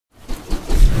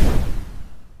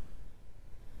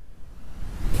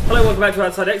welcome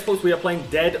back to Outside Xbox. We are playing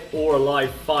Dead or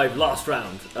Alive 5 last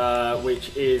round,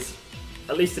 which is,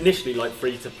 at least initially, like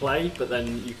free to play, but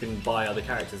then you can buy other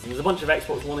characters. And there's a bunch of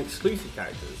Xbox One exclusive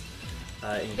characters.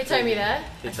 Hitomi there.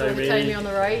 Hitomi on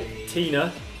the right.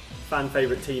 Tina, fan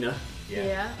favourite Tina.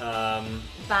 Yeah.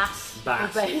 Bass. Or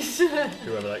Bass.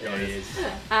 Whoever that guy is.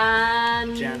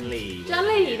 And Jan Lee. Jan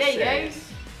Lee, there you go.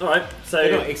 Alright, so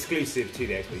they're not exclusive to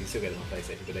the Xbox, you can still get them on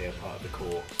PlayStation, but they are part of the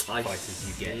core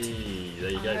fighters you get. There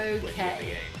you go.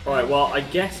 Okay. Alright, well, I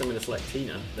guess I'm going to select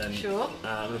Tina then. Sure.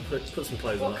 I'm going to put some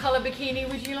clothes on. What colour bikini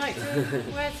would you like to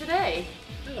wear today?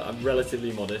 I'm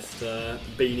relatively modest.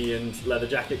 Beanie and leather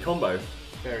jacket combo.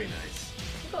 Very nice.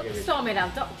 You've got the star made out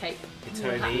of duct tape.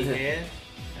 Hitomi here.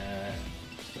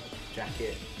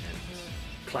 Jacket and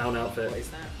clown outfit. What is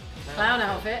that? Clown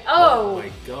outfit. Oh!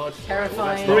 My god.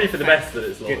 Terrifying. Probably for the best that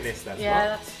it's lost. Goodness, that's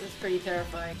that's pretty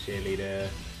terrifying. Cheerleader,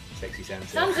 sexy Santa.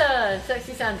 Santa!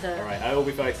 Sexy Santa. Alright, I will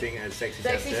be fighting as sexy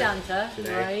Santa. Sexy Santa,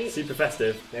 today. right. Super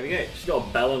festive. There we go. She's got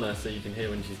a bell on her so you can hear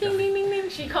when she's Ding ding ding ding.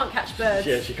 She can't catch birds.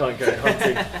 Yeah, she can't go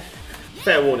hunting.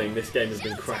 Fair warning, this game has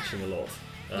been crashing a lot.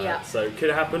 Yeah. So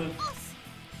could it happen?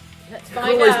 Let's Look at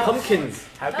find all those out. pumpkins.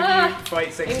 How can you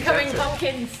fight sexy Incoming Santa?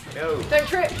 pumpkins. No. Don't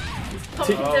trip.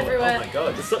 Pumpkins everywhere. Oh my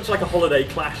god. There's such like a holiday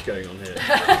clash going on here.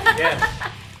 Yeah.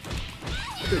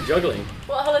 Look at the juggling.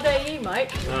 What holiday are you,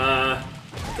 Mike? I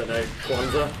don't know,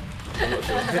 Kwanzaa? I'm not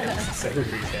sure. So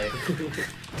cliche.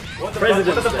 What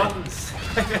President's are the Day. buttons?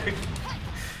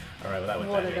 Alright, well that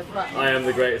went What are badly. the buttons? I am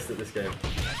the greatest at this game.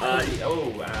 There There you you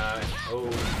go. go.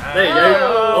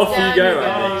 Off down you go, you go.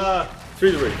 Andy.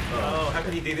 Through the roof. Oh, how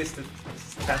can you do this to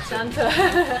Santa? Santa.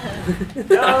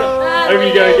 Over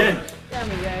you go again. There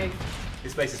we go.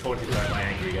 This place is haunted by my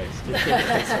angry ghost.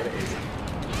 That's what it is.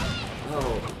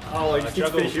 Oh, I just need to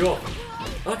finish you off.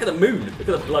 Look at the moon. Look at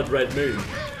the blood red moon.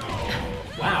 Oh,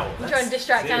 wow. I'm trying to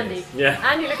distract serious. Andy. Yeah.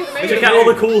 Andy, look at the moon. Check out all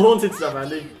the cool haunted stuff,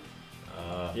 Andy.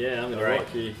 Yeah, I'm gonna Alright.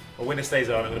 rock you. Well, winner stays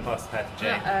on. I'm going to pass the pad to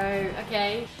Jane. Uh-oh,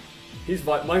 okay. He's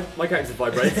my character's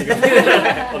vibrating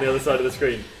on the other side of the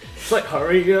screen. It's like,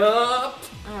 hurry up!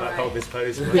 Like, hold this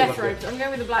pose. Death robes. I'm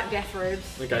going with the black death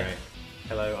robes. Okay. Right.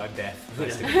 Hello, I'm Death.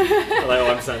 Nice to meet Yeah. you. Hello,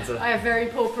 I'm Santa. I have very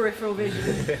poor peripheral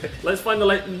vision. Let's find the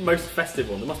most festive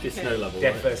one. There must be a snow level.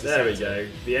 Death right? versus There we Santa. go.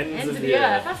 The ends Ends of the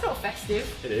earth. That's not festive.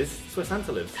 It is. It's where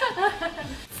Santa lives.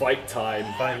 Fight time.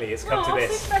 Finally, it's come Oh, to so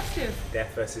this. festive.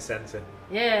 Death versus Santa.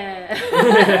 Yeah.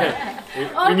 We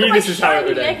Oh, knew look this at is my how it shiny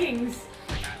would end. leggings.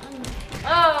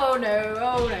 Oh no,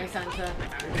 Santa.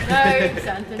 No,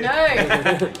 Santa,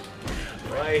 no.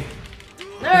 Why?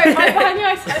 No, hide behind the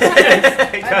ice. Hide behind the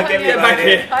ice. Can't Hide get behind me the back ice.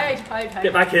 here. Hide.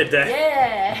 Get back here, Death.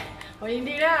 Yeah. What do you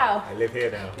do now? I live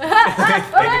here now.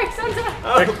 Oh no, Santa.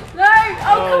 Oh. No. Oh,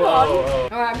 come on. Oh.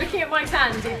 Alright, I'm looking at Mike's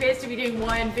hands. He appears to be doing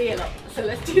Y and V a lot. So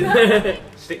let's do that.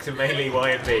 Stick to mainly Y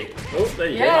and B. Oh, there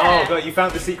you Yeah. Oh god, you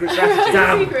found the secret strategy.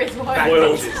 Damn. The secret is Y and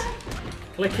Boiled. V. go.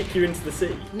 Can I kick you into the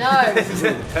sea? No.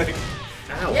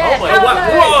 Ow. Yeah, oh my hell god.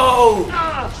 no. Whoa!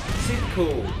 Super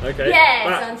cool. Okay. Yeah,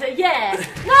 Right. Santa, yeah.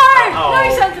 No,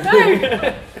 Oh. Santa, no.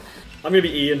 I'm gonna be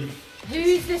Ian.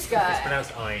 Who's this It's guy?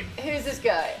 pronounced Ein. Who's this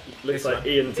guy? Looks This like one.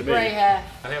 Ian to The grey me. hair.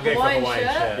 I think I'm going for a Hawaiian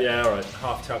shirt. Yeah, alright.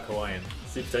 Half tuck Hawaiian.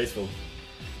 Super tasteful.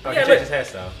 Oh, Yeah, I can change his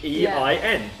hairstyle.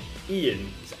 E-I-N.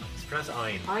 Ian. It's pronounced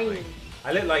Ein. Ein.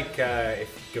 I look like if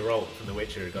Geralt from The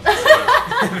Witcher had got the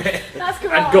That's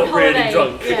correct. And got really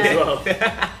drunk as well.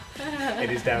 in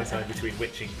his downtime between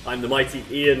witching. I'm the mighty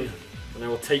Ian, and I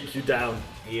will take you down.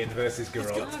 Ian versus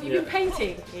Geralt. Have you been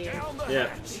painting? Ian? Yeah.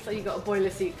 Looks like you got a boiler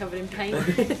suit covered in paint.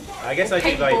 I guess I do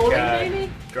Paintballing, like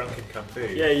maybe? drunken kung fu.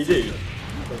 Yeah, you do.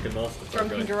 Drunken master.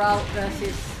 Drunken Geralt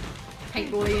versus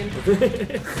Paintball Ian.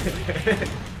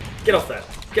 Get off there.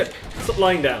 Get. Stop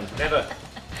lying down. Never.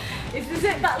 Is the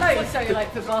zip that low so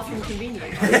like for bathroom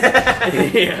convenience?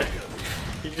 Yeah.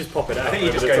 You can just pop it out. I think he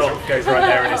over just the top. goes right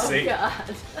there in his Oh, seat. God.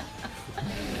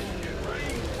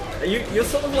 You're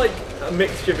sort of like a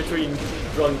mixture between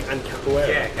drunk and capoeira.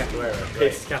 Yeah, capoeira.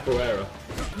 Piss capoeira.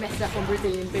 Messed up on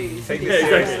Brazilian booze. Take Yeah, this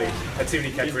exactly. seriously. Had too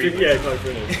many He's caipirinhas. good- Yeah,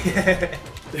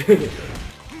 caipirinhas.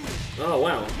 Oh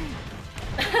wow.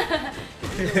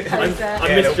 Colours, I'm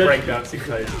Yeah, little misjudging. breakdancing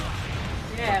clothes.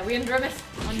 yeah, we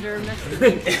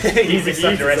underestimated. You Easy just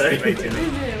for you to underestimated me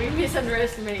We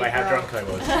misunderestimated. by how Geralt. drunk I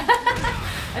was.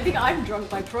 I think I'm drunk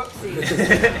by proxy.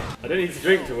 I don't need to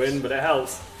drink to win, but it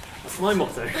helps. That's my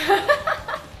motto.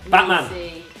 Batman.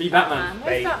 See. Be Batman.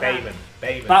 Where's Batman?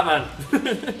 Bayman.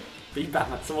 Batman. Be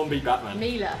Batman. Someone be Batman.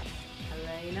 Mila.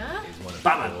 Helena. Is one of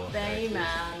Batman. four.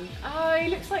 Bayman. Oh, he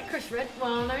looks like Chris Red.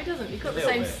 Well, no, he doesn't. He's got the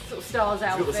Little same bit. sort of stars He's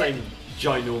outfit. got the same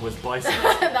ginormous bicep.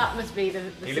 That must be the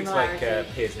He looks like similarity.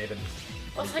 Piers Niven.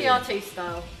 What's Hayate's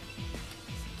style?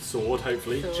 sword,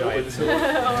 hopefully. Sword. Giant sword.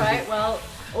 Alright, well,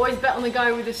 always bet on the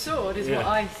guy with the sword is Yeah. what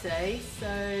I say, so...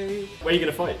 Where are you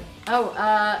going to fight? Oh,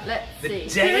 let's The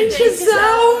see. danger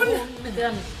zone!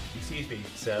 Done. Excuse me,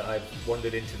 sir, I've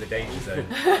wandered into the danger zone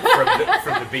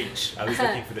from the beach. I was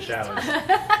looking for the showers.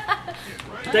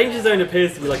 Danger zone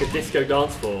appears to be like a disco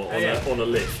dance floor on, yeah. on a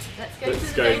lift. Let's go that's to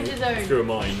the going danger zone. through a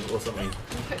mine or something.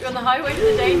 Put you on the highway to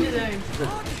the danger zone.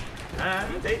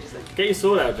 Danger zone. Get your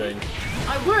sword out, Jane.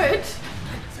 I would,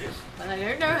 but I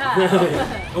don't know how.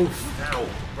 Oh, ow.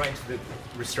 Right into the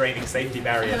restraining safety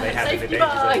barrier they have in the Safety danger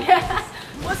bar, zone. yeah.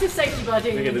 What's this safety bar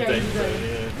doing Look in at the the danger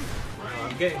danger zone? zone, Wow,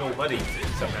 I'm getting all muddy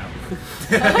somehow.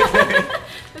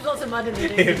 There's lots of mud in the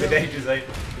In danger the zone. danger zone.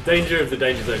 The danger of the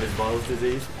danger zone is Miles'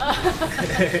 disease. No,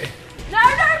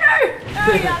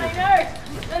 Yanni, no!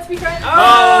 Let's be friends.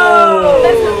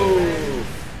 Oh!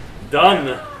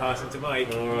 Done! Pass him to Mike.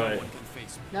 Alright.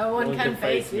 No one can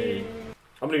face me.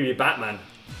 I'm gonna be Batman.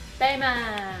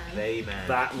 Bayman. Layman.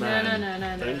 Batman.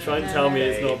 No. Don't try and tell me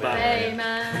it's not Batman.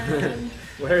 Bayman.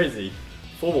 Where is he?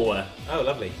 Formal wear. Oh,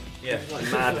 lovely. Yeah.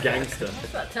 Like mad gangster.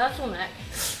 What's that turtleneck?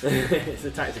 It's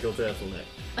a tactical turtleneck.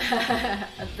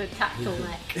 The tactile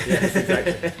neck. Yes,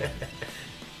 exactly.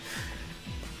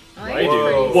 I'm Right. pretty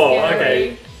Whoa, scary.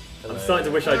 okay. I'm starting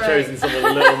to wish I'd Alright. chosen someone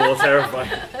a little more terrifying.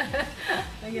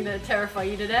 I'm gonna terrify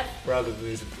you to death. Rather than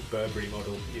this Burberry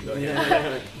model you've got here.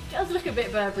 Yeah. He does look a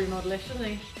bit Burberry modelish, doesn't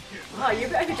he? Oh, you're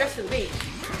overdressed for the beach.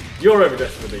 You're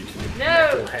overdressed for the beach. You No!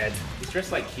 metal head. He's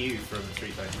dressed like Hugh from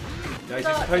Street Fighter. Guys,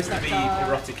 Not you're supposed to that be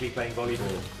hard. erotically playing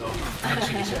volleyball, not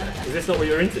punching each other. Is this not what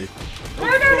you're into? No.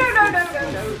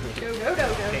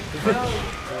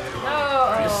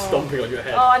 No. Just stomping on your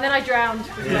head. Oh, and then I drowned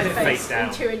with my Face face in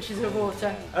down. 2 inches of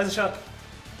water. Oh, there's a shark.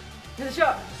 There's a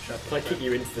shark. Can I kick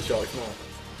you into the shark's mouth?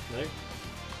 No?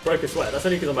 Broke a sweat. That's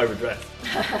only because I'm overdressed.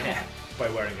 By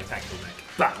wearing a tactile neck.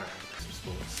 Batman. Some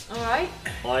sports. Alright.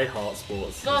 I heart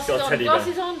sports. Glasses It's got a on. teddy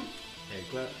Glasses bear. on.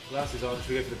 Okay, glasses on. Should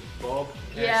we go for the bob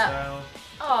Yeah. hairstyle?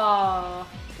 Aww.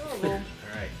 Adorable.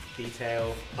 Alright,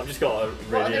 detail. I've just got a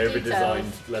What are really the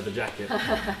over-designed details? leather jacket. I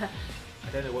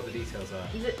don't know what the details are.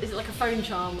 Is it like a phone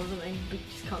charm or something? We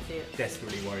just can't see it.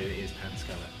 Desperately worried it is pants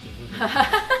colour.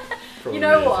 Probably You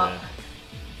know is, what? yeah.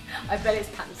 I bet it's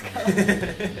pants colour.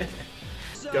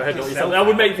 Go ahead, knock yourself. That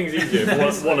would make things easier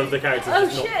if one of the characters Oh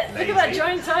is not. shit, look at that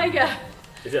giant tiger.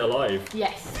 Is it alive?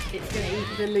 Yes, it's going to eat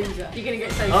the loser. You're going to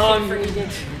get so Oh, sick-freeded.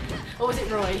 Or was it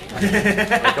Roy? I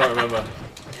can't remember.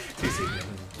 Too soon.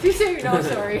 Too soon, oh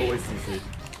sorry. Always too soon.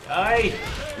 Aye!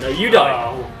 No, you die!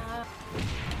 Oh.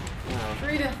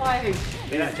 Through the fire hoop.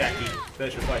 Look at that, Jackie.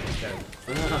 Virtual fighting show.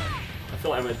 I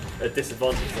feel like I'm at a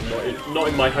disadvantage. I'm not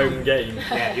in my home game.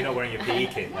 Yeah, you're not wearing your PE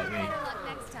kit like me.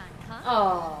 Next time, huh?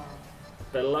 Oh,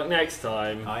 Better luck next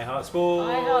time. I heart sports.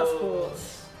 I heart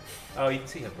sports. Oh, you can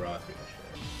see her bra through her shirt.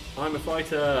 I'm a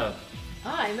fighter.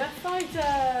 I'm a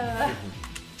fighter.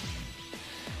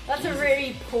 That's a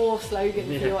really poor slogan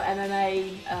for Yeah. your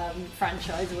MMA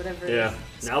franchise or whatever it Yeah.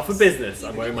 is. Now for business.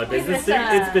 I'm wearing my business suit.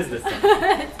 Business It's business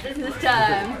time. It's business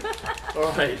time.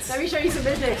 Alright. Let me show you some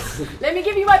business. Let me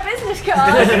give you my business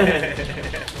card.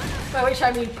 By which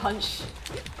I mean punch.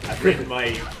 I've written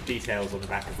my details on the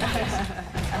back of the chest.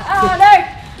 Oh no!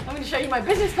 I'm going to show you my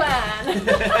business plan.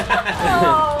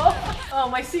 Oh,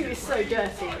 my suit is so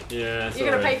dirty. Yeah, You're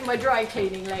going to pay for my dry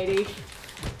cleaning, lady.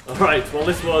 Alright, well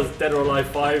this was Dead or Alive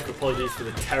 5. Apologies for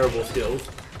the terrible skills.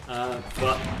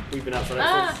 But we've been Outside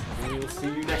Excellence, and we will see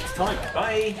you next time.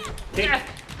 Bye! Kick!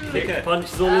 Kick, Kicker. punch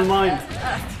is all in mind.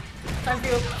 Time for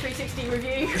your 360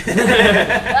 review.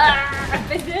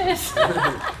 Business.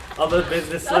 Other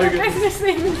business Other slogans. business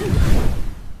things.